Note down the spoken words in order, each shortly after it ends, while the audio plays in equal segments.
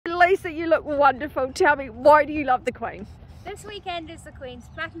Lisa, you look wonderful. Tell me, why do you love the Queen? This weekend is the Queen's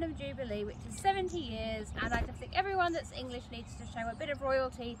Platinum Jubilee, which is 70 years, and I just think everyone that's English needs to show a bit of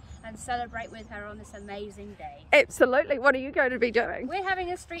royalty and celebrate with her on this amazing day. Absolutely. What are you going to be doing? We're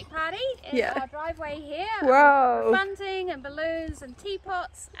having a street party in our driveway here. Whoa. Bunting and balloons and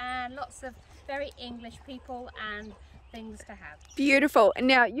teapots and lots of very English people and things to have. Beautiful. And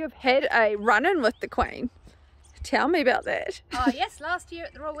now you've had a run-in with the Queen. Tell me about that. Oh yes, last year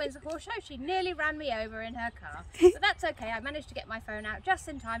at the Royal Windsor Horse Show she nearly ran me over in her car, but that's okay. I managed to get my phone out just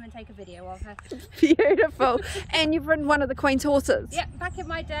in time and take a video of her. Beautiful. And you've ridden one of the Queen's horses? Yep, back in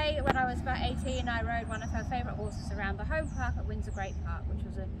my day when I was about 18 I rode one of her favourite horses around the home park at Windsor Great Park, which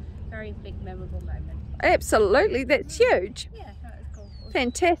was a very big memorable moment. Absolutely, that's huge. Yeah, that was cool.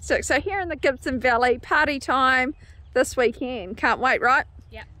 Fantastic. So here in the Gibbston Valley, party time this weekend. Can't wait, right?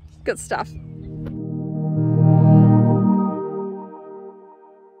 Yep. Good stuff.